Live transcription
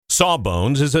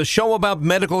Sawbones is a show about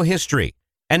medical history,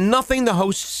 and nothing the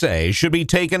hosts say should be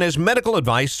taken as medical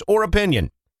advice or opinion.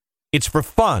 It's for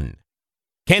fun.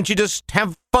 Can't you just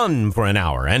have fun for an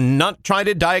hour and not try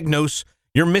to diagnose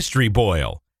your mystery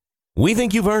boil? We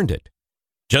think you've earned it.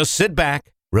 Just sit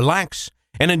back, relax,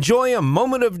 and enjoy a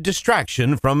moment of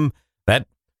distraction from that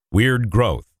weird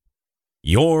growth.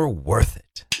 You're worth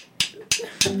it.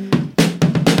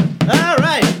 All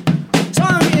right.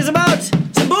 Song is about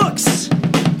some books.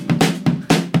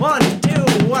 1,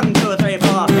 2, 1, 2, 3,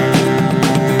 4.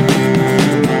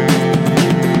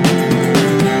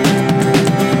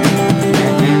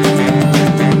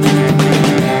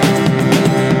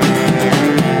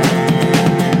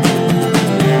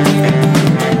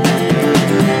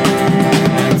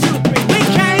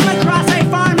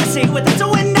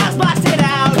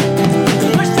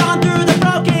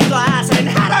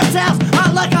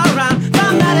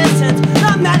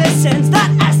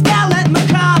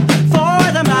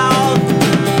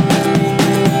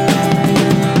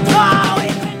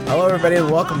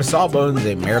 Welcome to Sawbones,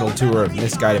 a marital tour of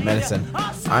misguided medicine.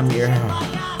 I'm your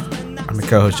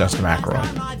co-host, Justin McElroy.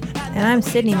 And I'm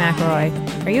Sydney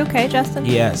McElroy. Are you okay, Justin?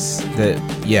 Yes,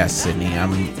 Sydney.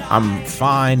 I'm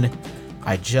fine.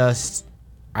 I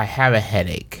have a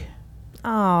headache.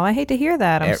 Oh, I hate to hear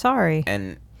that. I'm sorry.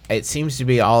 And it seems to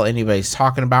be all anybody's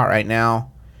talking about right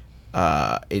now.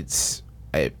 It's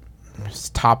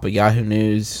top of Yahoo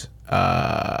News.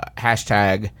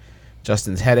 Hashtag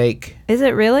Justin's headache. Is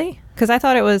it really? Because I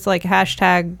thought it was like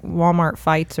hashtag Walmart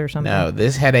fights or something. No,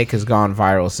 this headache has gone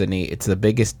viral, Sydney. It's the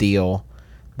biggest deal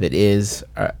that is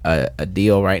a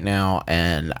deal right now,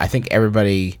 and I think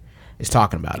everybody is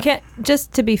talking about it.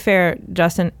 Just to be fair,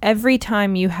 Justin, every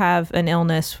time you have an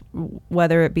illness,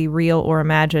 whether it be real or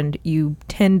imagined, you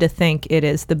tend to think it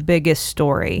is the biggest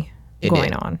story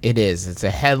going on. It is. It's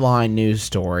a headline news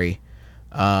story,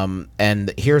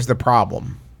 and here's the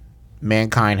problem.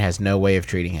 Mankind has no way of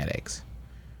treating headaches.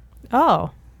 Oh,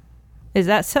 is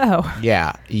that so?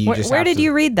 Yeah. Where did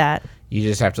you read that? You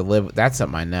just have to live. That's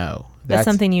something I know. That's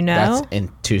something you know?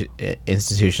 That's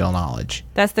institutional knowledge.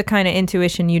 That's the kind of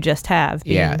intuition you just have,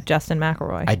 being Justin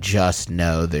McElroy. I just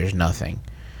know there's nothing.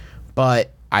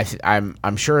 But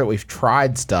I'm sure that we've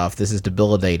tried stuff. This is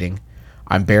debilitating.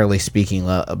 I'm barely speaking.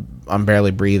 I'm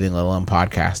barely breathing, let alone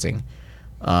podcasting.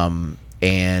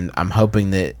 And I'm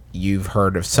hoping that you've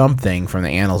heard of something from the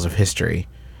annals of history.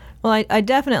 Well, I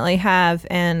definitely have,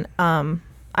 and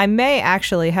I may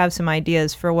actually have some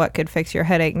ideas for what could fix your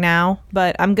headache now,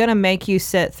 but I'm going to make you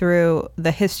sit through the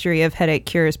history of headache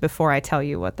cures before I tell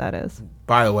you what that is.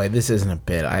 By the way, this isn't a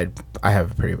bit. I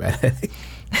have a pretty bad headache.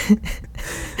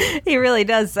 He really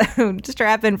does, so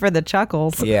strap in for the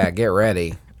chuckles. Yeah, get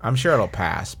ready. I'm sure it'll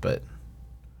pass, but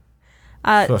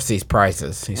plus these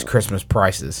prices, these Christmas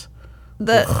prices.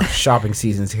 Shopping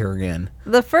season's here again.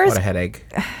 What a headache.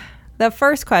 The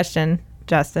first question,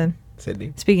 Justin,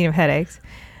 Sydney, speaking of headaches,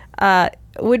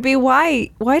 would be why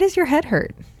does your head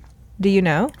hurt? Do you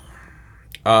know?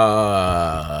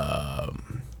 I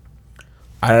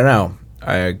don't know.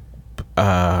 I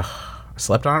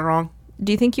slept on it wrong.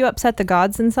 Do you think you upset the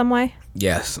gods in some way?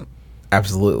 Yes,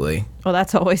 absolutely. Well,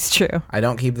 that's always true. I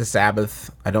don't keep the Sabbath.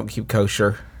 I don't keep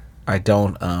kosher. I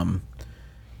don't,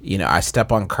 I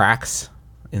step on cracks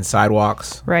in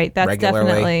sidewalks. Right. That's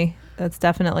regularly.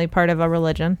 definitely part of a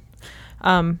religion.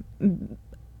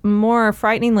 More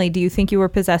frighteningly, do you think you were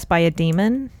possessed by a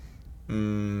demon?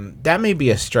 That may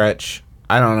be a stretch.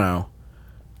 I don't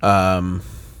know.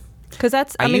 Because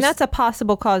that's a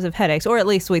possible cause of headaches, or at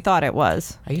least we thought it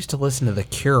was. I used to listen to The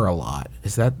Cure a lot.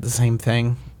 Is that the same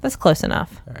thing? That's close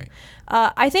enough. All right.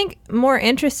 I think more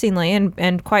interestingly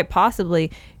and quite possibly,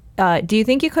 do you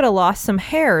think you could have lost some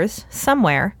hairs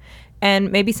somewhere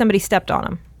and maybe somebody stepped on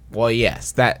them? Well,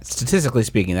 yes. That, statistically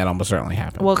speaking, that almost certainly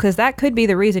happened. Well, because that could be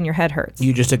the reason your head hurts.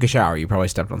 You just took a shower. You probably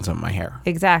stepped on some of my hair.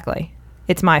 Exactly.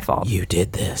 It's my fault. You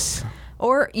did this.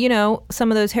 Or, some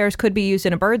of those hairs could be used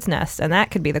in a bird's nest, and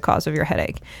that could be the cause of your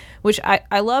headache. Which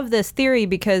I love this theory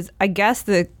because I guess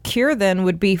the cure then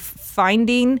would be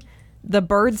finding the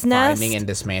bird's nest. Finding and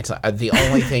dismantling. The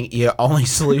only thing, only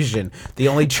solution, the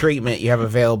only treatment you have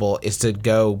available is to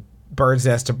go bird's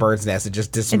nest to bird's nest and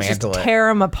just dismantle and just tear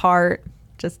them apart.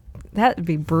 That would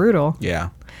be brutal.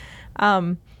 Yeah.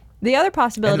 The other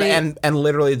possibility... And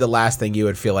literally the last thing you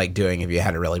would feel like doing if you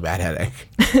had a really bad headache.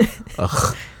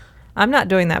 Ugh. I'm not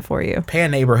doing that for you. Pay a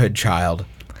neighborhood child.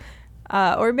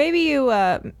 Or maybe you...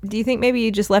 do you think maybe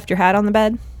you just left your hat on the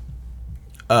bed?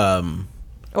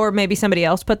 Or maybe somebody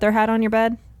else put their hat on your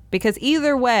bed? Because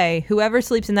either way, whoever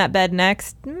sleeps in that bed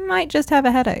next might just have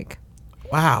a headache.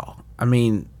 Wow. I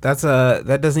mean, that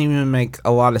doesn't even make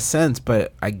a lot of sense,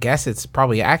 but I guess it's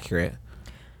probably accurate.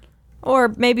 Or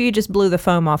maybe you just blew the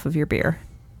foam off of your beer.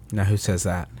 Now, who says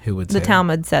that? Who would say The that?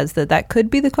 Talmud says that could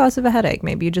be the cause of a headache.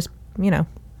 Maybe you just, maybe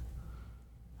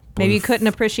you couldn't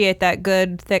appreciate that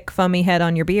good, thick, foamy head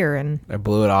on your beer. And I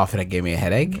blew it off and it gave me a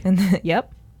headache?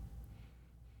 yep.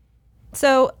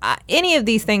 So any of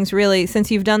these things really,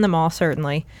 since you've done them all,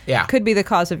 certainly, Yeah. could be the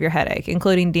cause of your headache,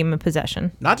 including demon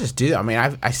possession. Not just do that. I mean,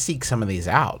 I seek some of these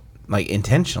out, like,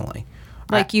 intentionally.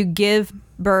 Like you give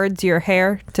birds your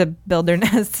hair to build their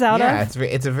nests out Yeah, of.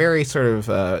 it's a very sort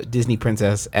of Disney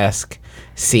princess-esque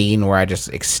scene where I just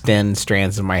extend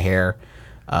strands of my hair,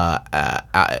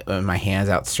 my hands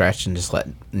outstretched, and just let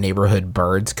neighborhood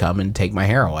birds come and take my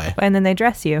hair away. And then they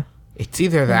dress you. It's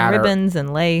either that Ribbons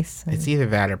and lace. It's either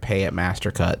that or pay at Master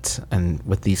Cuts, and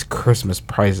with these Christmas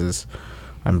prices,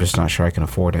 I'm just not sure I can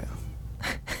afford it.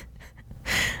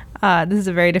 This is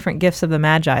a very different Gifts of the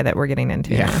Magi that we're getting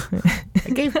into. Yeah. I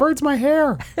gave birds my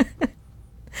hair.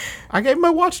 I gave my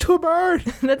watch to a bird.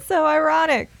 That's so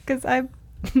ironic because I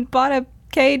bought a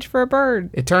cage for a bird.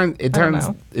 It turns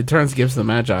know. Gifts of the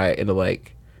Magi into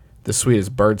like the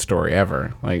sweetest bird story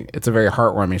ever. Like, it's a very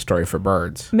heartwarming story for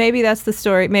birds. Maybe that's the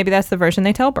story. Maybe that's the version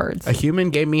they tell birds. A human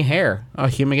gave me hair. A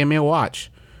human gave me a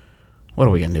watch. What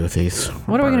are we gonna do with these?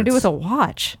 What are we going to do with a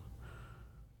watch?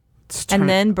 And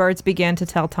then birds began to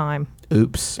tell time,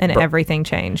 oops, and everything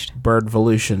changed.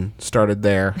 Birdvolution started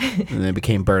there, and they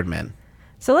became birdmen.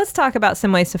 So let's talk about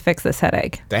some ways to fix this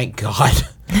headache. Thank God.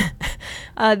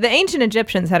 The ancient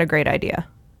Egyptians had a great idea.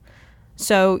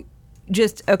 So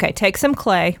just, take some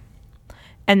clay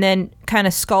and then kind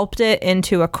of sculpt it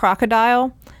into a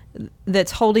crocodile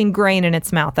that's holding grain in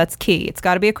its mouth. That's key. It's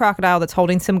got to be a crocodile that's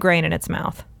holding some grain in its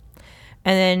mouth.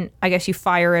 And then I guess you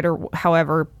fire it or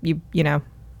however you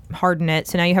harden it.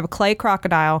 So now you have a clay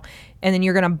crocodile, and then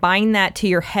you're going to bind that to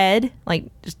your head, like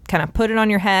just kind of put it on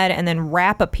your head and then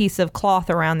wrap a piece of cloth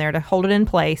around there to hold it in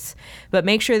place. But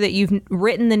make sure that you've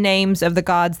written the names of the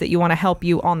gods that you want to help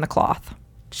you on the cloth.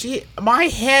 Gee, my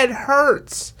head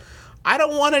hurts. I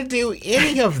don't want to do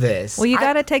any of this. Well, you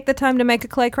got to take the time to make a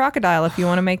clay crocodile if you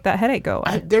want to make that headache go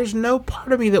away. There's no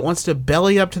part of me that wants to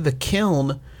belly up to the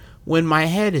kiln when my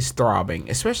head is throbbing,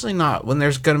 especially not when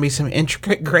there's going to be some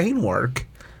intricate grain work.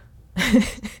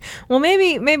 Well,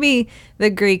 maybe the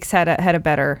Greeks had a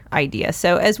better idea.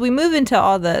 So as we move into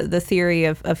all the theory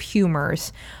of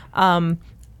humors, a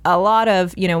lot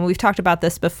of, we've talked about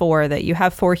this before, that you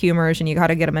have 4 humors and you got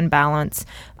to get them in balance.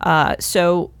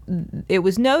 So it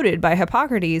was noted by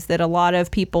Hippocrates that a lot of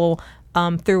people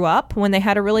threw up when they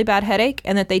had a really bad headache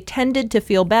and that they tended to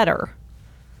feel better.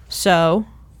 So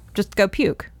just go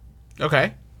puke.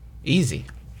 Okay. Easy.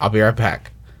 I'll be right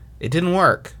back. It didn't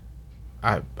work.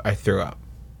 I threw up.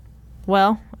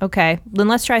 Well, okay. Then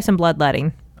let's try some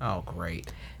bloodletting. Oh,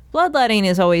 great. Bloodletting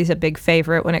is always a big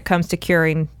favorite when it comes to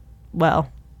curing,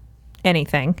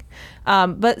 anything.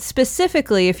 But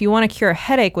specifically, if you want to cure a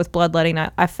headache with bloodletting,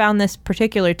 I found this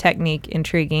particular technique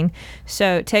intriguing.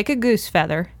 So take a goose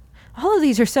feather. All of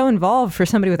these are so involved for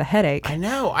somebody with a headache. I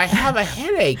know. I have a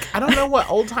headache. I don't know what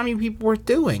old-timey people were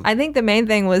doing. I think the main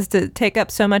thing was to take up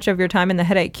so much of your time in the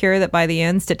headache cure that by the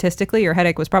end, statistically, your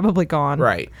headache was probably gone.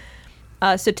 Right.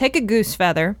 So take a goose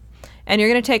feather, and you're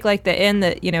going to take like the end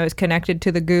that, is connected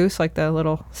to the goose, like the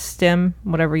little stem,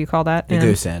 whatever you call that. The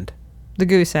goose end. The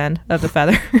goose end of the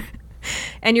feather.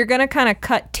 And you're going to kind of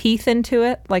cut teeth into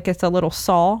it like it's a little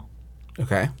saw.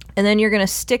 Okay. And then you're going to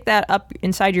stick that up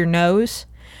inside your nose,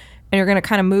 and you're going to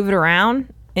kind of move it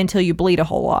around until you bleed a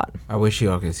whole lot. I wish you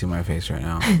all could see my face right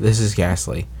now. This is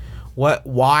ghastly.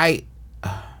 Why?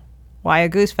 Why a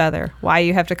goose feather? Why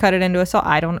you have to cut it into a saw?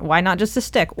 Why not just a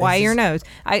stick? Why your nose?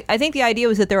 I think the idea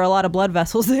was that there are a lot of blood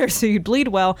vessels there, so you'd bleed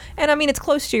well. And I mean, it's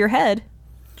close to your head.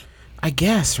 I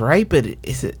guess, right? But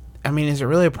is it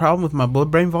really a problem with my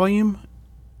blood-brain volume?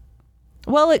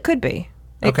 Well, it could be.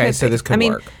 Okay, so this could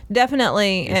work.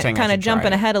 Definitely, You're saying I kind of should try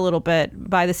jumping it. ahead a little bit,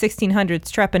 by the 1600s,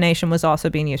 trepanation was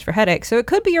also being used for headaches. So it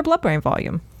could be your blood-brain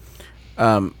volume.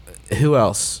 Who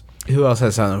else? Who else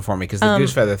has something for me? Because the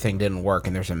goose feather thing didn't work,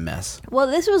 and there's a mess. Well,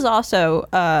 this was also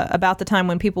about the time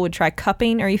when people would try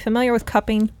cupping. Are you familiar with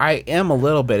cupping? I am a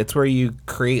little bit. It's where you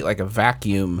create like a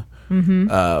vacuum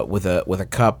with a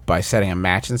cup by setting a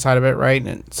match inside of it, right?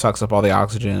 And it sucks up all the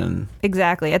oxygen. And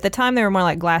Exactly. At the time, they were more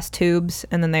like glass tubes,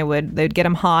 and then they'd get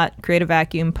them hot, create a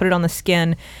vacuum, put it on the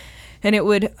skin, and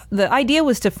the idea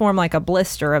was to form like a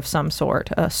blister of some sort,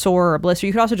 a sore or a blister.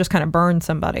 You could also just kind of burn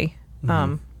somebody.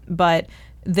 But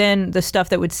then the stuff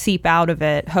that would seep out of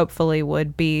it, hopefully,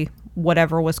 would be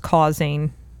whatever was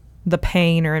causing the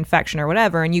pain or infection or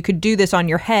whatever. And you could do this on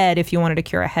your head if you wanted to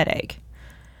cure a headache.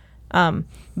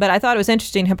 But I thought it was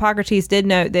interesting. Hippocrates did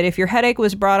note that if your headache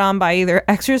was brought on by either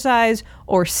exercise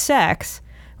or sex,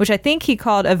 which I think he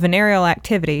called a venereal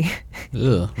activity,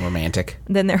 Ugh, romantic.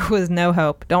 then there was no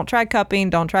hope. Don't try cupping.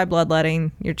 Don't try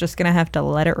bloodletting. You're just going to have to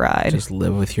let it ride. Just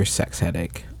live with your sex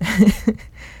headache.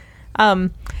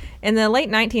 In the late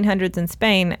 1900s in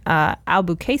Spain,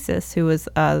 Albucasis, who was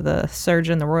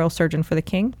the royal surgeon for the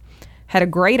king, had a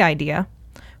great idea,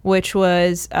 which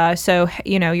was,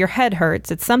 your head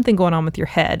hurts. It's something going on with your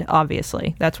head,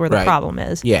 obviously. That's where the Right. problem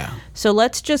is. Yeah. So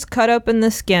let's just cut open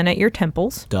the skin at your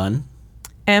temples Done.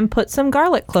 and put some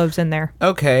garlic cloves in there.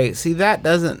 Okay, see, that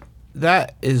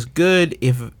is good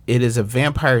if it is a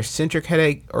vampire-centric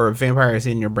headache or a vampire is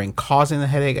in your brain causing the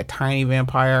headache, a tiny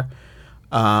vampire.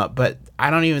 But I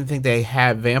don't even think they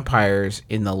had vampires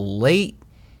in the late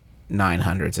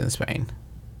 900s in Spain.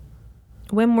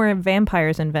 When were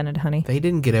vampires invented, honey? They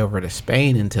didn't get over to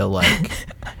Spain until like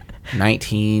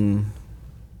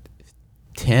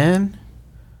 1910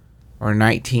 or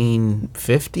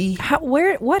 1950.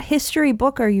 What history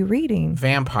book are you reading?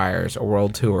 Vampires: A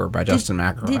World Tour by Justin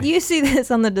McElroy. Did you see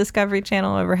this on the Discovery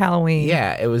Channel over Halloween?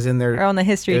 Yeah, it was in their Or on the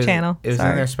History Channel. It was Sorry.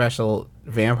 in their special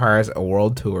Vampires: A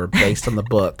World Tour based on the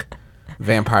book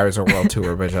Vampires: A World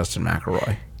Tour by Justin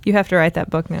McElroy. You have to write that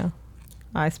book now.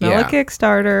 I smell Yeah. a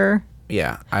Kickstarter.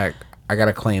 Yeah, I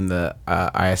gotta claim the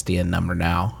ISDN number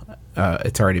now.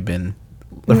 It's already been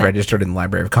registered in the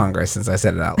Library of Congress since I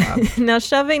said it out loud. Now,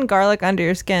 shoving garlic under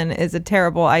your skin is a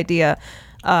terrible idea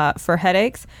for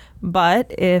headaches.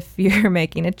 But if you're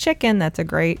making a chicken, that's a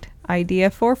great idea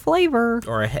for flavor.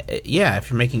 Or if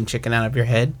you're making chicken out of your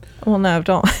head. Well, no,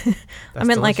 don't. I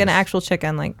meant like an delicious. actual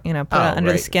chicken, like, put it Oh, under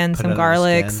the right. skin, Put it some under the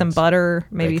garlic, skin, some butter,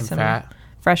 maybe bacon some fat.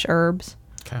 fresh herbs,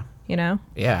 Okay. Yeah,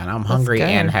 and I'm hungry good.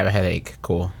 and have a headache.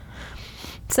 Cool.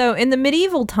 So in the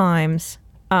medieval times,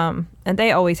 and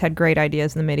they always had great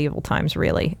ideas in the medieval times,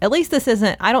 really. At least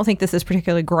I don't think this is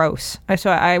particularly gross. So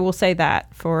I will say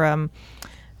that for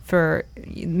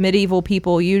medieval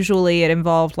people, usually it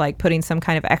involved like putting some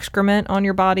kind of excrement on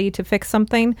your body to fix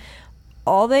something.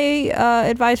 All they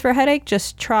advise for a headache,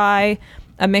 just try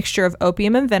a mixture of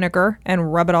opium and vinegar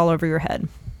and rub it all over your head.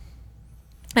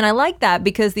 And I like that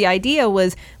because the idea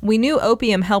was we knew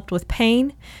opium helped with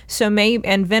pain,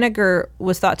 and vinegar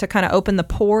was thought to kind of open the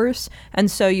pores. And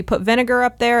so you put vinegar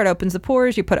up there, it opens the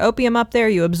pores. You put opium up there,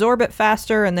 you absorb it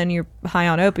faster, and then you're high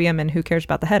on opium, and who cares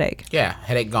about the headache? Yeah,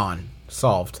 headache gone.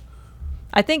 Solved.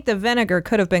 I think the vinegar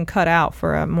could have been cut out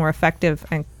for a more effective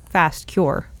and fast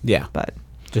cure. Yeah. But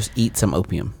Just eat some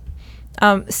opium.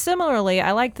 similarly,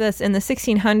 I like this. In the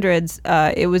 1600s,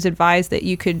 it was advised that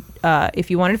you could,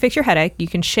 if you wanted to fix your headache, you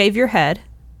can shave your head.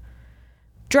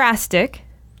 Drastic.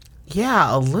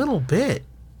 Yeah, a little bit.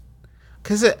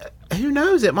 Because who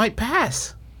knows? It might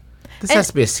pass. This has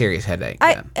to be a serious headache.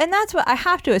 Then. And that's what I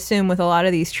have to assume with a lot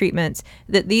of these treatments,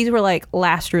 that these were like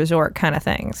last resort kind of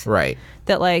things. Right.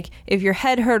 That like if your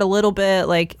head hurt a little bit,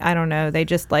 like, I don't know, they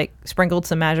just like sprinkled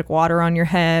some magic water on your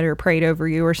head or prayed over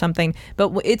you or something.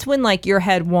 But it's when like your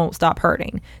head won't stop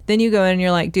hurting. Then you go in and you're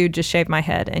like, dude, just shave my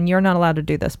head. And you're not allowed to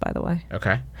do this, by the way.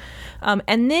 Okay.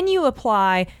 And then you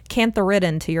apply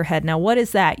cantharidin to your head. Now, what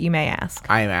is that, you may ask?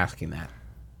 I am asking that.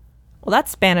 Well,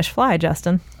 that's Spanish fly,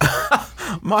 Justin.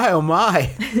 My, oh my.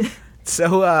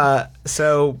 So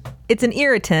It's an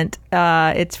irritant.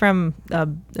 It's from a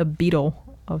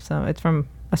beetle. It's from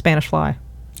a Spanish fly.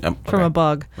 From a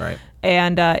bug. Right.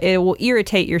 And it will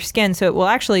irritate your skin. So it will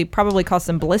actually probably cause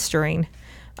some blistering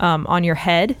on your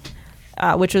head,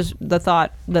 which is the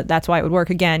thought that's why it would work.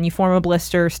 Again, you form a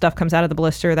blister, stuff comes out of the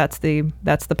blister. That's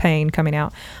the pain coming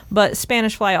out. But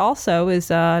Spanish fly also is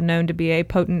known to be a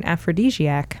potent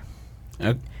aphrodisiac.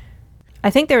 Okay. I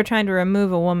think they were trying to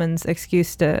remove a woman's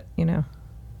excuse to,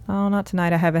 oh, not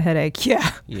tonight, I have a headache.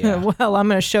 Yeah. Well, I'm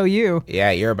going to show you. Yeah,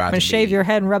 you're about I'm going to shave your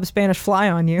head and rub Spanish fly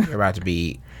on you. You're about to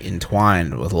be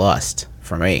entwined with lust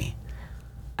for me.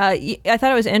 I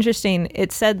thought it was interesting.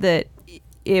 It said that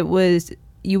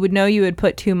you would know you had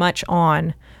put too much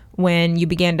on when you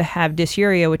began to have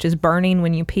dysuria, which is burning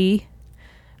when you pee.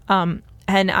 And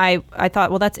I thought,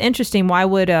 well, that's interesting. Why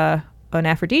would an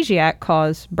aphrodisiac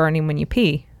cause burning when you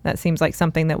pee? That seems like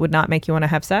something that would not make you want to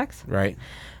have sex. Right.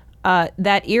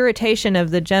 That irritation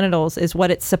of the genitals is what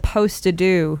it's supposed to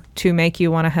do to make you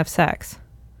want to have sex.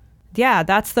 Yeah,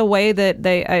 that's the way that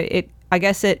I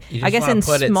guess in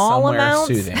small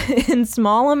amounts, in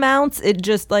small amounts, it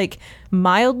just like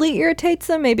mildly irritates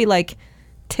them, maybe like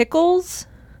tickles.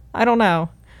 I don't know.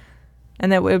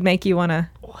 And that would make you want to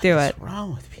do it. What's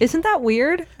wrong with people? Isn't that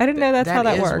weird? I didn't know that's how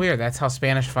that is works. weird. That's how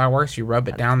Spanish fly works. You rub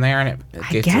it down there and it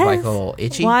I gets guess. you like a little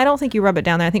itchy. Well, I don't think you rub it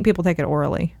down there. I think people take it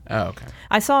orally. Oh, okay.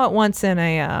 I saw it once in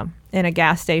a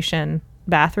gas station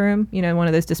bathroom. You know, one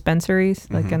of those dispensaries,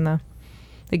 like in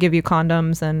they give you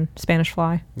condoms and Spanish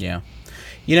fly. Yeah.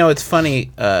 You know, it's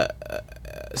funny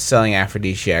selling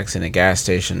aphrodisiacs in a gas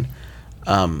station.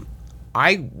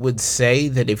 I would say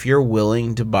that if you're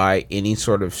willing to buy any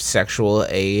sort of sexual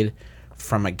aid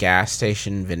from a gas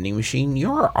station vending machine,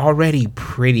 you're already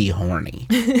pretty horny.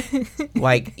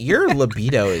 Like, your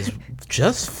libido is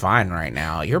just fine right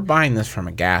now. You're buying this from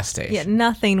a gas station. Yeah,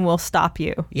 nothing will stop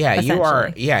you. Yeah, you are.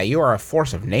 essentially. Yeah, you are a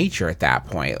force of nature at that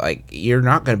point. Like, you're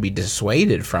not going to be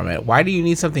dissuaded from it. Why do you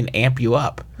need something to amp you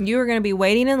up? You are going to be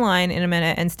waiting in line in a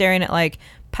minute and staring at like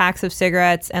packs of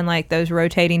cigarettes and like those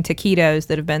rotating taquitos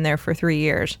that have been there for 3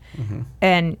 years,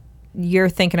 and you're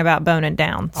thinking about boning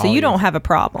down. So All you you- don't have a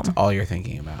problem. All you're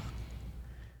thinking about.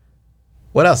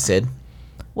 What else, Sid?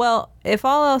 Well, if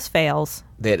all else fails,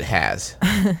 That has.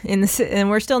 and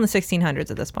we're still in the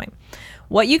 1600s at this point,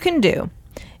 what you can do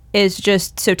is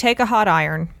just take a hot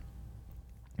iron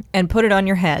and put it on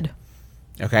your head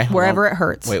Okay. hold wherever on. it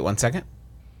hurts. Wait 1 second.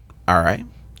 All right.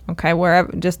 Okay, wherever,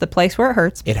 just the place where it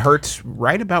hurts. It hurts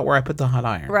right about where I put the hot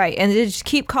iron. Right, and just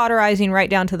keep cauterizing right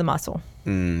down to the muscle.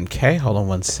 Okay, hold on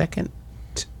 1 second.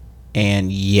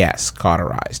 And yes,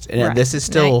 cauterized. And Right. this is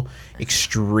still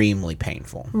extremely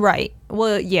painful. Right.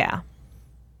 Well, yeah.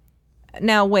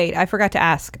 Now, wait, I forgot to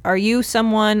ask. Are you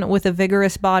someone with a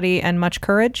vigorous body and much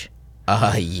courage?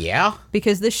 Yeah.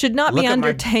 Because this should not be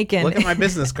undertaken. Look at my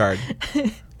business card.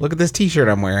 Look at this T-shirt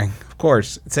I'm wearing. Of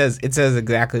course, it says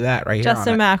exactly that right here.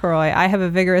 Justin on it. McElroy, I have a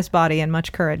vigorous body and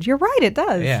much courage. You're right, it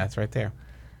does. Yeah, it's right there.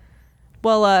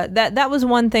 Well, that was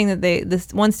one thing that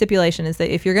this one stipulation is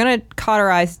that if you're going to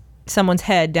cauterize someone's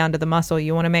head down to the muscle,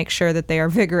 you want to make sure that they are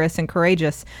vigorous and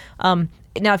courageous.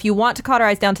 Now, if you want to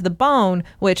cauterize down to the bone,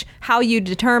 which how you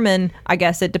determine, I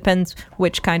guess it depends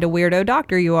which kind of weirdo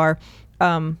doctor you are.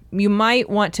 You might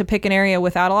want to pick an area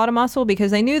without a lot of muscle because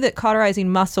they knew that cauterizing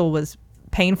muscle was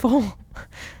painful,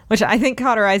 which I think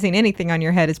cauterizing anything on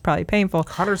your head is probably painful.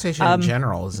 Cauterization in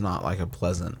general is not like a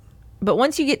pleasant. But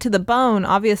once you get to the bone,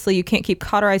 obviously you can't keep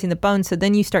cauterizing the bone, so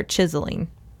then you start chiseling.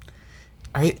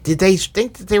 Did they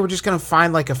think that they were just going to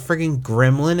find like a friggin'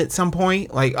 gremlin at some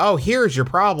point? Like, oh, here's your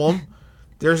problem.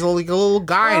 There's like a little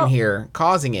guy in here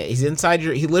causing it.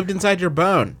 He lived inside your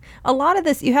bone. A lot of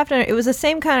this, it was the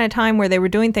same kind of time where they were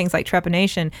doing things like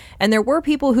trepanation, and there were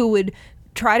people who would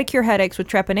try to cure headaches with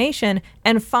trepanation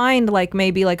and find like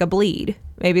maybe like a bleed.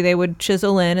 Maybe they would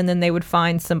chisel in and then they would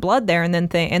find some blood there, and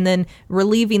then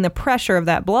relieving the pressure of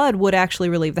that blood would actually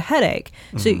relieve the headache.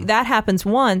 So that happens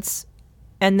once,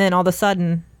 and then all of a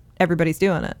sudden everybody's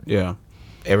doing it. Yeah.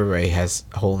 Everybody has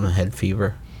hole in the head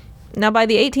fever. Now, by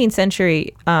the 18th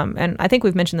century, and I think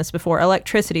we've mentioned this before,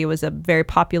 electricity was a very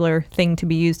popular thing to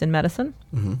be used in medicine.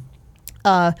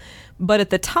 But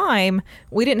at the time,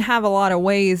 we didn't have a lot of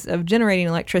ways of generating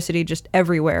electricity just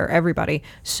everywhere, everybody.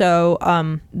 So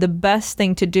the best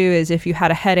thing to do is if you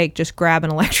had a headache, just grab an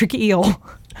electric eel.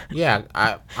 Yeah,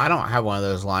 I don't have one of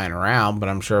those lying around, but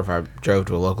I'm sure if I drove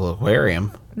to a local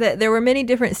aquarium. There were many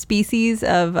different species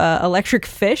of electric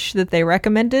fish that they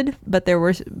recommended, but there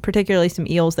were particularly some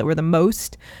eels that were the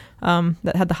most,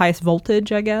 that had the highest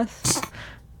voltage, I guess.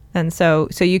 And so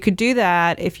you could do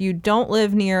that. If you don't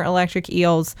live near electric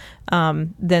eels,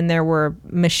 then there were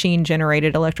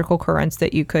machine-generated electrical currents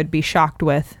that you could be shocked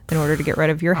with in order to get rid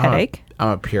of your headache. I'm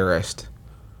a purist.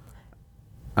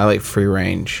 I like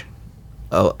free-range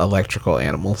electrical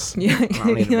animals. You're I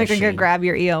don't need a like to go machine. grab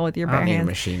your eel with your I bare don't need a hands.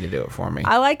 machine to do it for me.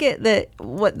 I like it that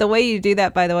the way you do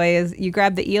that, by the way, is you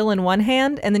grab the eel in one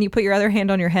hand and then you put your other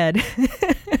hand on your head.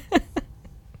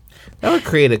 That would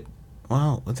create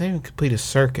would that even complete a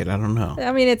circuit? I don't know.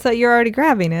 I mean, it's like you're already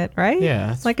grabbing it, right?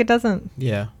 Yeah, It's like it doesn't.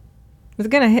 Yeah. It's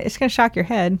gonna shock your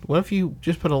head. What if you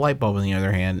just put a light bulb in the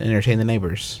other hand and entertain the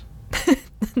neighbors?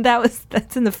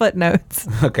 That's in the footnotes.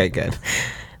 Okay, good.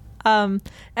 And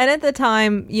at the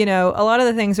time, a lot of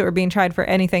the things that were being tried for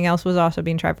anything else was also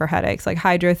being tried for headaches, like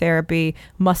hydrotherapy,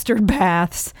 mustard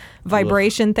baths,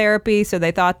 vibration therapy. So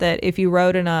they thought that if you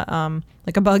rode in a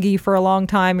buggy for a long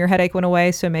time, your headache went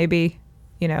away. So maybe,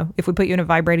 if we put you in a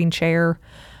vibrating chair,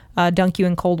 dunk you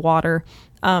in cold water.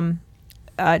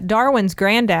 Darwin's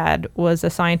granddad was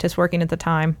a scientist working at the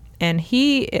time, and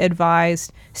he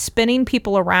advised spinning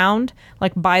people around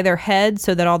like by their head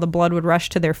so that all the blood would rush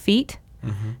to their feet.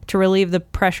 To relieve the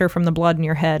pressure from the blood in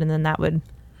your head, and then that would...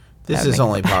 This is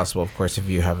only possible, of course, if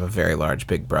you have a very large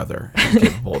big brother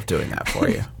capable of doing that for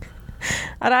you.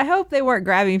 And I hope they weren't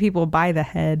grabbing people by the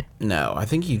head. No, I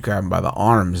think you'd grab him by the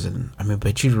arms,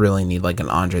 but you'd really need like an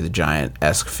Andre the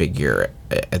Giant-esque figure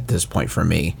at this point for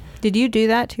me. Did you do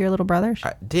that to your little brothers?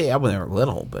 I did. I when they were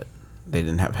little, but they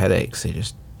didn't have headaches. They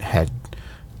just had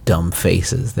dumb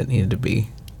faces that needed to be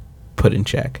put in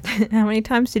check. How many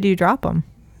times did you drop them?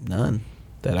 None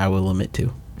that I will admit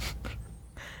to.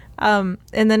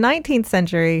 In the 19th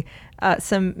century,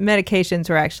 some medications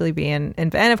were actually being,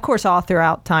 and of course, all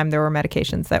throughout time, there were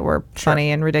medications that were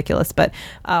funny and ridiculous. But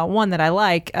one that I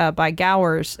like by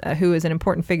Gowers, who is an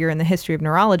important figure in the history of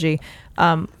neurology,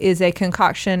 is a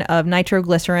concoction of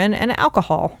nitroglycerin and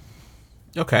alcohol.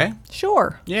 Okay.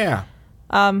 Sure. Yeah.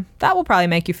 That will probably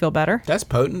make you feel better. That's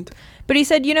potent. But he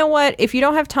said, you know what? If you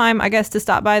don't have time, I guess, to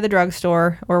stop by the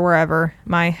drugstore or wherever,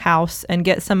 my house, and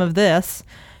get some of this,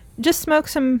 just smoke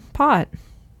some pot.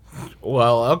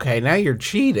 Well, okay, now you're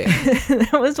cheating.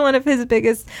 That was one of his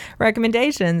biggest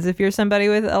recommendations. If you're somebody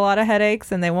with a lot of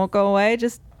headaches and they won't go away,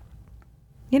 just,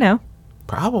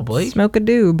 Probably. smoke a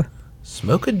doob.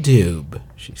 Smoke a doob,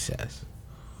 she says.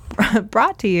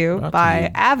 Brought to you Brought to by you.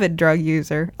 avid drug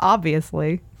user,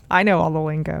 obviously. I know all the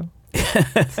lingo.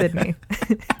 Sydney.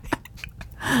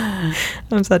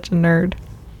 I'm such a nerd.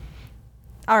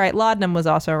 All right, laudanum was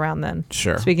also around then.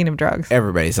 Sure. Speaking of drugs.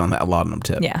 Everybody's on that laudanum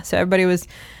tip. Yeah, so everybody was,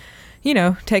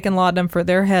 taking laudanum for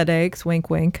their headaches, wink,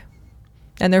 wink,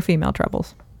 and their female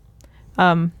troubles.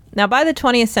 Now, by the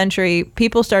 20th century,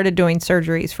 people started doing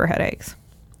surgeries for headaches.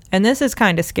 And this is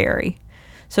kind of scary.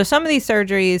 So some of these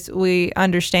surgeries we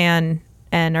understand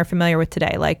and are familiar with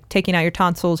today, like taking out your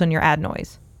tonsils and your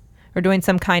adenoids, or doing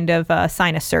some kind of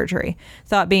sinus surgery.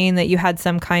 Thought being that you had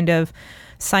some kind of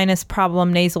sinus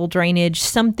problem, nasal drainage,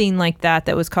 something like that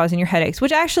was causing your headaches,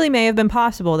 which actually may have been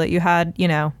possible, that you had,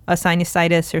 a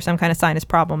sinusitis or some kind of sinus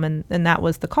problem, and that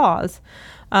was the cause.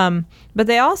 But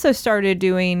they also started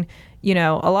doing,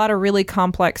 a lot of really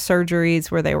complex surgeries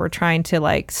where they were trying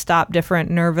to stop different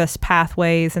nervous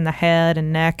pathways in the head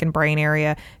and neck and brain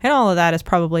area. And all of that is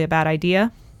probably a bad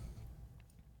idea.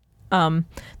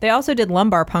 They also did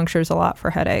lumbar punctures a lot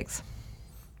for headaches.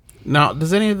 Now,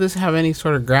 does any of this have any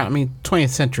sort of 20th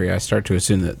century, I start to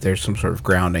assume that there's some sort of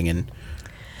grounding in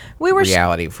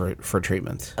reality for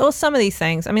treatments. Well, some of these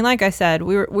things. I mean, like I said,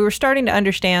 we were starting to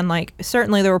understand,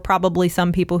 certainly there were probably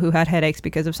some people who had headaches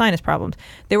because of sinus problems.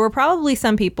 There were probably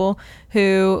some people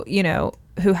who,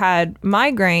 who had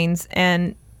migraines,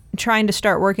 and trying to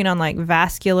start working on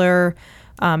vascular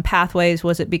pathways.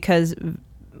 Was it because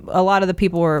a lot of the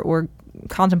people were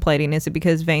contemplating, is it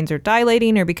because veins are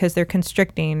dilating or because they're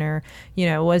constricting, or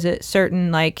was it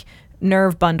certain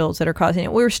nerve bundles that are causing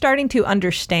it? We were starting to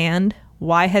understand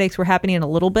why headaches were happening a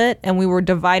little bit, and we were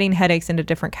dividing headaches into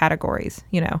different categories.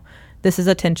 This is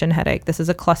a tension headache, this is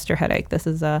a cluster headache, this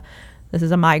is a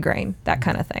migraine, that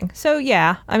kind of thing. So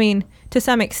yeah, I mean, to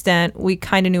some extent we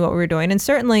kind of knew what we were doing, and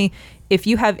certainly if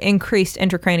you have increased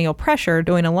intracranial pressure,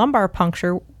 doing a lumbar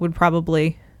puncture would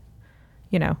probably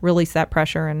release that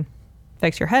pressure and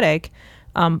fix your headache.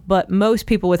 But most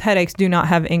people with headaches do not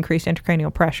have increased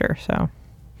intracranial pressure. So,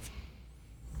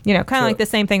 kind of like the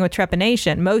same thing with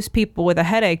trepanation. Most people with a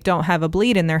headache don't have a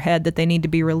bleed in their head that they need to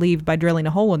be relieved by drilling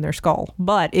a hole in their skull.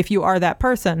 But if you are that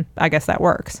person, I guess that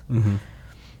works. Mm-hmm.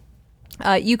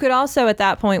 You could also, at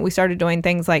that point, we started doing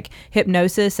things like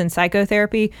hypnosis and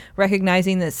psychotherapy,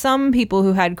 recognizing that some people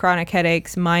who had chronic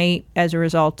headaches might, as a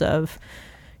result of,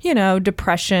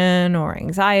 depression or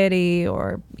anxiety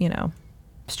or,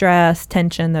 stress,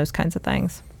 tension, those kinds of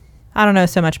things. I don't know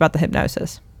so much about the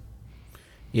hypnosis.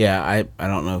 Yeah, I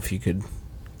don't know if you could.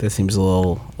 That seems a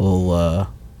little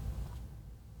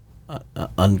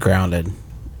ungrounded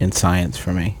in science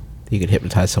for me. You could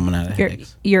hypnotize someone out of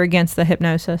headaches. You're against the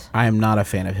hypnosis. I am not a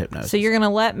fan of hypnosis. So you're going to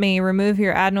let me remove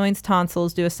your adenoids,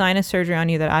 tonsils, do a sinus surgery on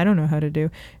you that I don't know how to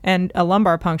do, and a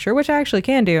lumbar puncture, which I actually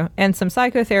can do, and some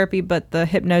psychotherapy, but the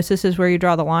hypnosis is where you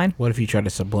draw the line? What if you try to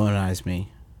subliminalize me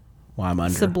while I'm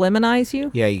under? Subliminalize you?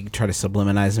 Yeah, you try to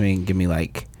subliminalize me and give me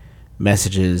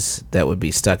messages that would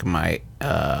be stuck in my,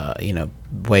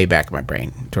 way back in my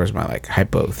brain towards my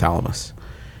hypothalamus,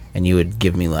 and you would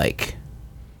give me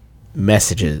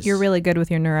messages. You're really good with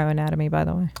your neuroanatomy, by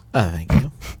the way. Oh, thank you.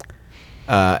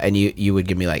 And you would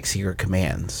give me secret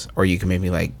commands, or you can make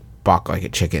me balk like a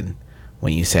chicken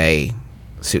when you say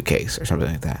suitcase or something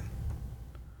like that.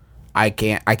 I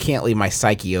can't leave my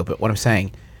psyche open. What I'm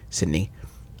saying, Sydney,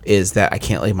 is that I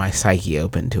can't leave my psyche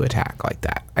open to attack like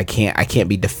that. I can't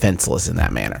be defenseless in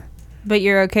that manner. But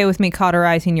you're okay with me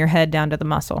cauterizing your head down to the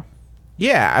muscle?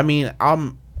 Yeah, I mean,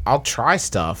 I'll try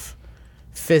stuff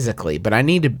physically, but I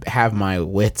need to have my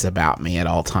wits about me at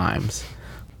all times.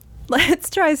 let's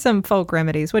try some folk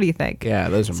remedies. What do you think? Yeah,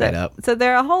 those are made up. So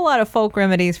there are a whole lot of folk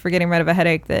remedies for getting rid of a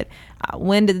headache that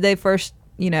when did they first,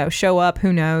 show up?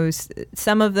 Who knows?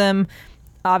 Some of them,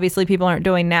 obviously, people aren't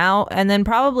doing now. And then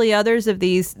probably others of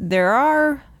these, there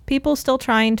are people still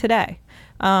trying today.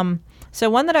 So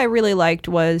one that I really liked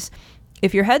was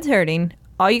if your head's hurting,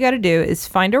 all you got to do is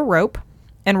find a rope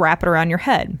and wrap it around your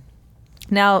head.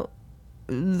 Now,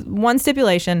 one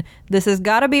stipulation, this has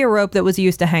got to be a rope that was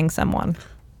used to hang someone.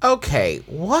 Okay,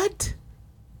 what?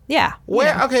 Yeah.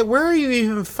 Where? Okay, where are you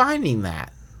even finding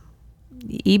that?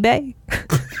 eBay?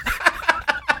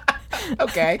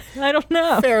 Okay. I don't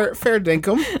know. Fair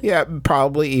dinkum. Yeah,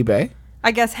 probably eBay.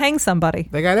 I guess hang somebody.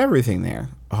 They got everything there.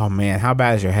 Oh, man, how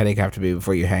bad does your headache have to be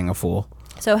before you hang a fool?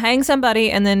 So hang somebody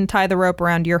and then tie the rope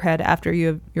around your head after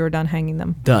you're done hanging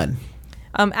them. Done.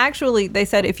 Actually, they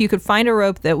said if you could find a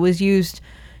rope that was used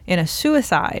in a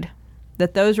suicide,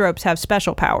 that those ropes have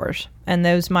special powers, and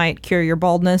those might cure your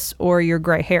baldness or your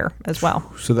gray hair as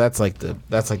well. So that's like the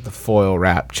foil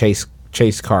wrap chase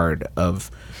card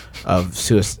of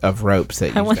ropes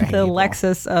that I used want to the hang people.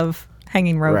 Lexus of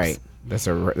hanging ropes. Right. That's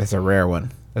a rare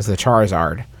one. That's the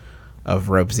Charizard of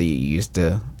ropes that you used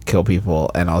to kill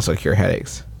people and also cure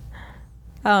headaches.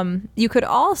 You could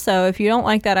also, if you don't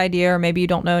like that idea, or maybe you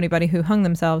don't know anybody who hanged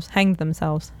themselves. Hanged,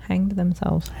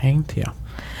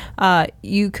 yeah.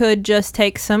 You could just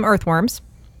take some earthworms,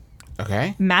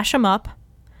 Okay. mash them up,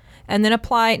 and then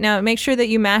apply. Now, make sure that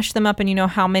you mash them up and you know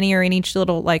how many are in each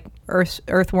little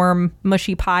earthworm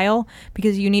mushy pile,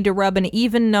 because you need to rub an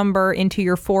even number into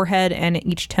your forehead and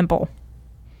each temple.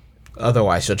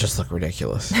 Otherwise, you'll just look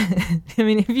ridiculous. I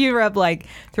mean, if you rub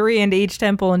 3 into each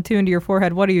temple and 2 into your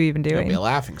forehead, what are you even It'll doing? be a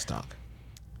laughingstock.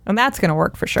 And that's going to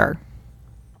work for sure.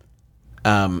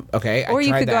 Okay. Or I you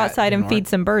tried could go that. outside and Didn't feed work.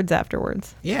 some birds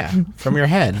afterwards. Yeah, from your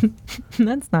head.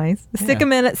 That's nice. Stick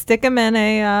them in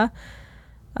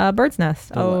a bird's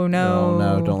nest. Oh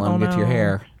no! Don't let them get to your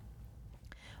hair.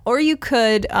 Or you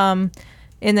could,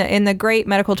 in the great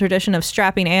medical tradition of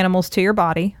strapping animals to your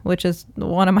body, which is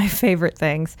one of my favorite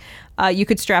things, you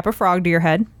could strap a frog to your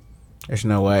head. There's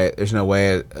no way.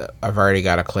 I've already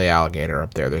got a clay alligator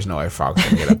up there. There's no way Frog's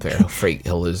gonna get up there.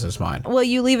 He'll lose his mind. Well,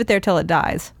 you leave it there till it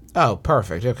dies. Oh,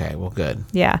 perfect. Okay, well, good.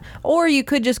 Yeah. Or you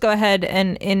could just go ahead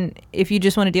and if you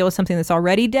just want to deal with something that's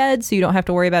already dead, so you don't have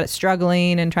to worry about it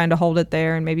struggling and trying to hold it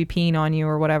there and maybe peeing on you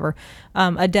or whatever,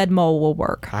 a dead mole will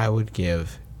work. I would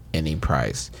give any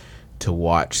price to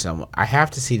watch someone. I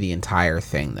have to see the entire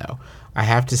thing, though. I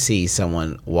have to see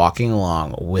someone walking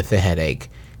along with a headache,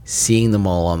 seeing the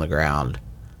mole on the ground,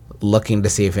 looking to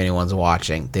see if anyone's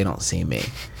watching. They don't see me.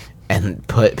 And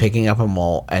picking up a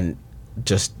mole and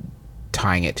just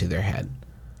tying it to their head.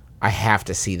 I have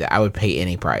to see that. I would pay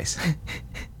any price.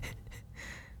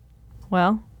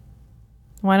 Well,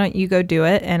 why don't you go do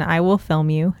it and I will film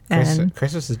you. And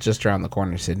Christmas is just around the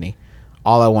corner, Sydney.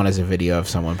 All I want is a video of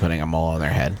someone putting a mole on their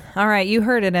head. all right, you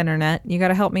heard it, internet. You got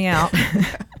to help me out.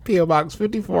 P.O. Box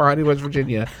 54, Honey, West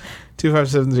Virginia,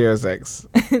 25706.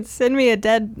 Send me a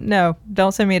dead. No,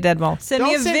 don't send me a dead mole. Send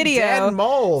me a Don't send video. dead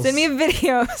moles. Send me a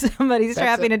video of somebody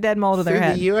strapping a dead mole to their Through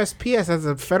head. the USPS, that's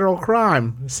a federal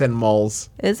crime. Send moles.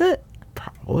 Is it?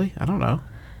 Probably. I don't know.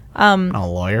 I'm not a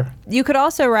lawyer. You could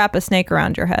also wrap a snake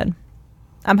around your head.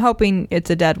 I'm hoping it's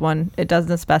a dead one. It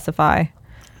doesn't specify.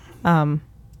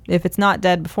 If it's not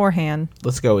dead beforehand,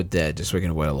 Let's go with dead, just so we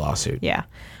can avoid a lawsuit. yeah.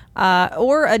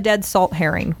 Or a dead salt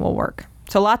herring will work.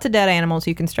 So lots of dead animals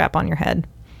you can strap on your head.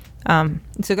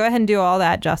 So go ahead and do all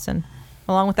that, Justin,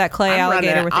 along with that clay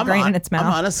alligator with the grain in its mouth.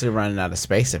 I'm honestly running out of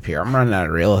space up here. I'm running out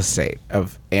of real estate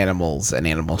of animals and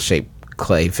animal-shaped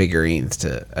clay figurines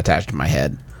to attach to my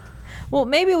head. Well,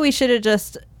 maybe we should have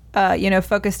just,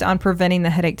 focused on preventing the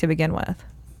headache to begin with.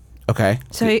 Okay.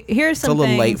 So here's It's a some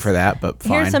little late things- for that, but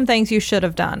fine. Here's some things you should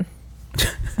have done.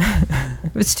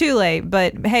 It's too late,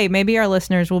 but hey, maybe our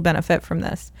listeners will benefit from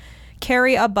this.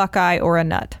 Carry a buckeye or a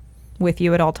nut with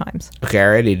you at all times. Okay, I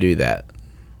already do that.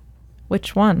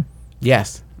 Which one?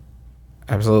 Yes.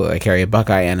 Absolutely. I carry a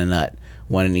buckeye and a nut,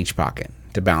 one in each pocket,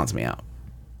 to balance me out.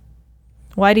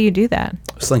 Why do you do that?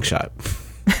 Slingshot.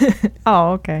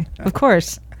 Oh, okay. Of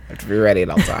course. I have to be ready at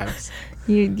all times.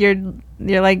 You're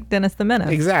like Dennis the Menace.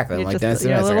 Exactly. I'm You're like just- Dennis the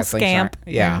you're Menace. a I little got slingshot. scamp.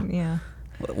 Yeah. And, yeah.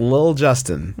 Lil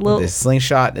Justin with his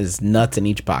slingshot and his nuts in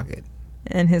each pocket.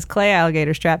 And his clay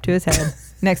alligator strapped to his head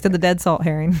next to the dead salt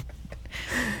herring.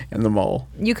 And the mole.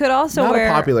 You could also Not wear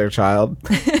a popular child.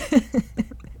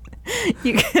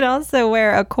 You could also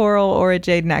wear a coral or a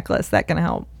jade necklace. That can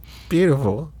help.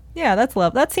 Beautiful. Yeah, that's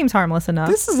love. That seems harmless enough.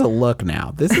 This is a look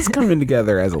now. This is coming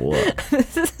together as a look.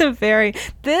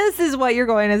 This is what you're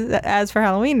going as for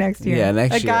Halloween next year. Yeah,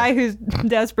 next year. A guy who's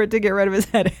desperate to get rid of his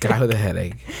headache. Guy with a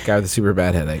headache. Guy with a super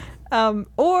bad headache.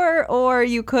 Or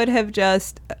you could have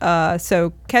just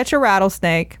so catch a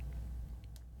rattlesnake,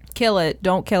 kill it.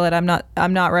 Don't kill it. I'm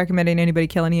not recommending anybody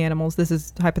kill any animals. This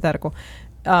is hypothetical.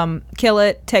 Kill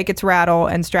it, take its rattle,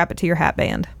 and strap it to your hat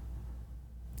band.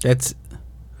 That's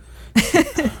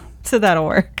So that'll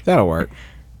work. That'll work.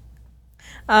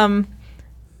 That'd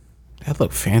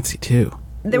look fancy too.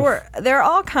 There are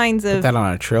all kinds Put of that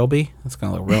on a trilby. That's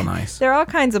gonna look real nice. there are all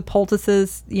kinds of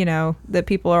poultices, that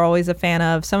people are always a fan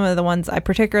of. Some of the ones I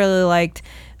particularly liked,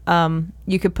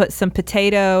 you could put some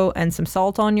potato and some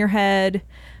salt on your head.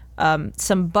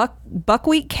 Some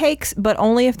buckwheat cakes, but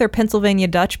only if they're Pennsylvania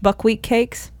Dutch buckwheat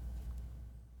cakes.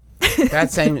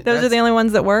 Those are the only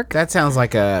ones that work. That sounds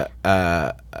like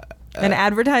an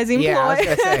advertising yeah, ploy. I was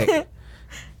gonna say.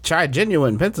 Try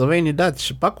genuine Pennsylvania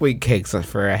Dutch buckwheat cakes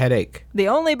for a headache. The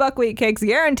only buckwheat cakes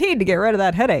guaranteed to get rid of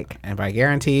that headache. And by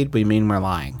guaranteed, we mean we're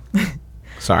lying.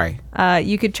 Sorry.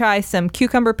 You could try some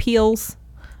cucumber peels,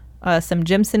 some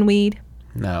Jimson weed.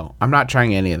 No, I'm not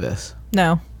trying any of this.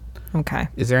 No. Okay.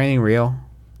 Is there anything real?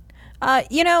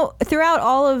 Throughout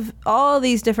all of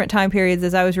these different time periods,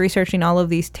 as I was researching all of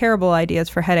these terrible ideas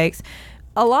for headaches,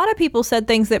 a lot of people said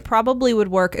things that probably would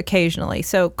work occasionally.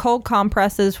 So cold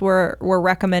compresses were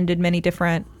recommended many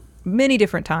different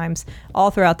times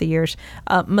all throughout the years.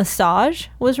 Massage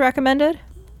was recommended,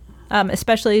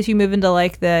 especially as you move into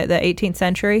like the 18th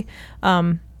century.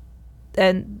 And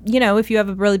if you have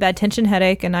a really bad tension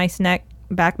headache, a nice neck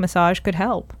back massage could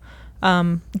help.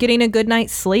 Getting a good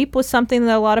night's sleep was something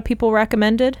that a lot of people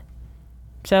recommended.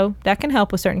 So that can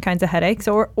help with certain kinds of headaches,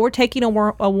 or taking a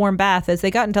warm bath. As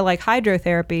they got into like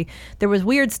hydrotherapy, there was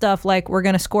weird stuff like we're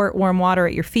going to squirt warm water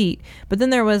at your feet. But then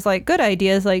there was like good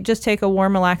ideas like just take a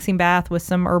warm, relaxing bath with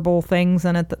some herbal things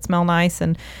in it that smell nice.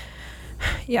 And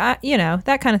yeah,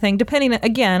 that kind of thing, depending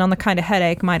again on the kind of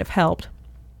headache, might have helped.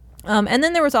 And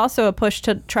then there was also a push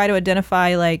to try to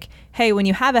identify like, hey, when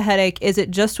you have a headache, is it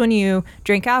just when you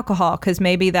drink alcohol? Because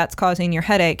maybe that's causing your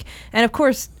headache. And of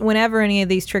course, whenever any of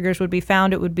these triggers would be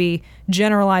found, it would be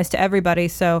generalized to everybody.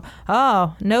 So,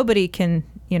 nobody can,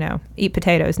 eat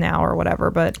potatoes now or whatever.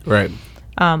 But right.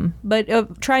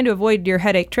 Trying to avoid your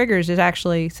headache triggers is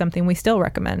actually something we still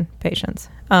recommend patients.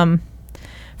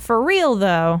 For real,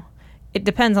 though, it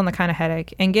depends on the kind of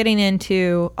headache, and getting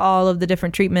into all of the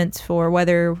different treatments for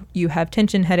whether you have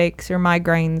tension headaches or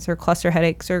migraines or cluster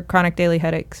headaches or chronic daily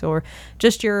headaches or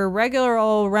just your regular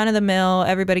old run-of-the-mill,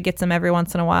 everybody gets them every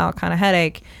once in a while kind of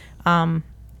headache.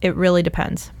 It really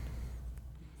depends.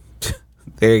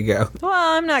 There you go. Well,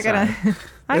 I'm not going to...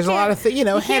 There's a lot of things,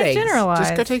 headaches. Generalize.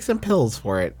 Just go take some pills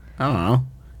for it. I don't know.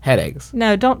 Headaches.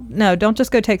 No, don't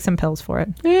just go take some pills for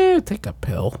it. Take a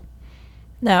pill.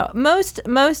 No, most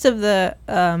of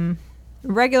the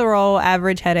regular old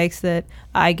average headaches that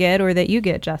I get or that you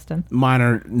get, Justin. Mine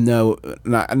are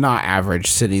not average,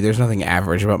 Sydney. There's nothing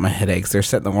average about my headaches. They're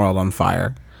setting the world on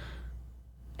fire.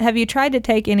 Have you tried to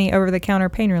take any over-the-counter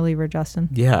pain reliever, Justin?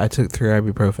 Yeah, I took 3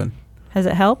 ibuprofen. Has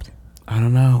it helped? I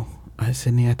don't know.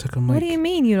 Sydney, I took them What do you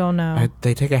mean you don't know?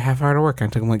 They take a half hour to work. I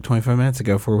took them like 25 minutes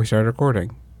ago before we started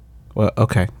recording. Well,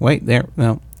 okay. Wait, there.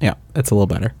 No. Yeah, it's a little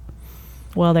better.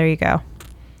 Well, there you go.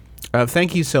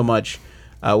 Thank you so much.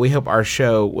 We hope our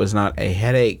show was not a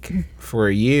headache for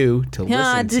you to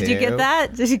listen to. Did you get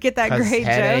that? Did you get that great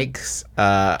headaches,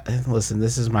 joke? Listen,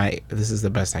 this is the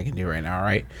best I can do right now, all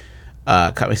right?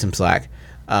 Cut me some slack.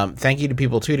 Thank you to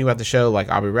people tweeting about the show like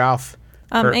Aubrey Ralph.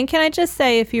 And can I just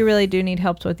say, if you really do need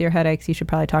help with your headaches, you should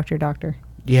probably talk to your doctor.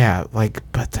 Yeah,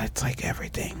 but that's like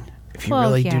everything. If you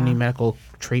really do need medical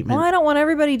treatment. Well, I don't want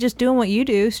everybody just doing what you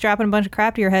do, strapping a bunch of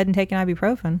crap to your head and taking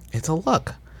ibuprofen. It's a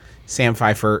look. Sam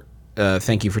Pfeiffer,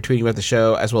 thank you for tweeting about the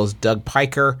show, as well as Doug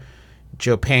Piker,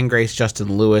 Joe Pangrace,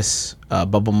 Justin Lewis,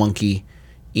 Bubble Monkey,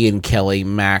 Ian Kelly,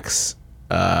 Max,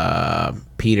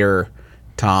 Peter,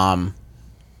 Tom,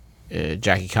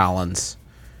 Jackie Collins,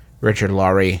 Richard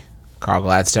Laurie, Carl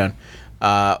Gladstone.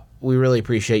 We really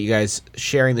appreciate you guys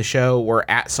sharing the show. We're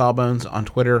at Sawbones on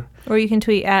Twitter. Or you can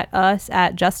tweet at us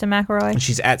at Justin McElroy. And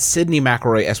she's at Sydney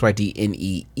McElroy,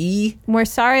 SYDNEE. We're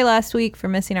sorry last week for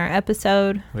missing our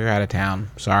episode. We were out of town.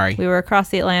 Sorry. We were across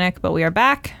the Atlantic, but we are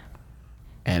back.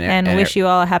 And wish you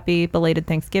all a happy belated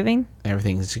Thanksgiving.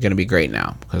 Everything's going to be great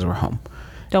now because we're home.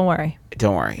 Don't worry.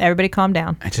 Don't worry. Everybody calm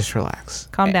down. Just relax.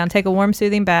 Calm down. Take a warm,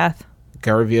 soothing bath.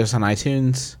 Go review us on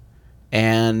iTunes.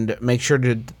 And make sure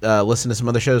to listen to some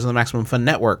other shows on the Maximum Fun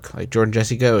Network, like Jordan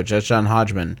Jesse Go, Judge John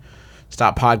Hodgman,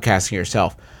 Stop Podcasting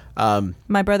Yourself.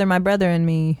 My brother, and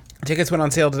me. Tickets went on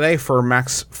sale today for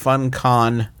Max Fun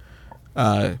Con.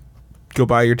 Go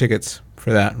buy your tickets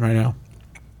for that right now.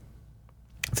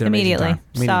 It's an amazing Immediately. time.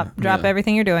 Stop. Drop Immediately.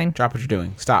 everything you're doing. Drop what you're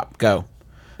doing. Stop. Go.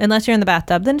 Unless you're in the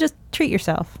bathtub, then just treat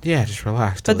yourself. Yeah, just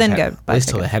relax. But then go. At least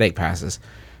till the headache passes.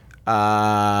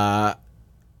 And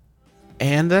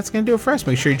that's going to do it for us.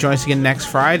 Make sure you join us again next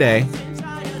Friday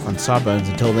on Sawbones.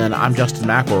 Until then, I'm Justin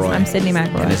McElroy. I'm Sydney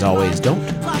McElroy. And as always, don't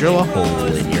drill a hole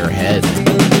in your head.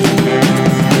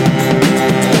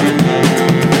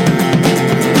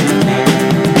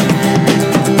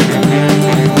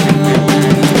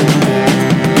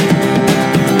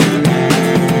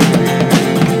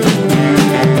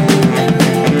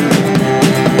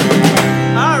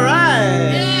 All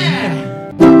right.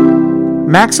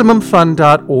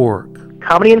 MaximumFun.org.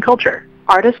 Comedy and culture.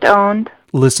 Artist owned.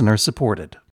 Listener supported.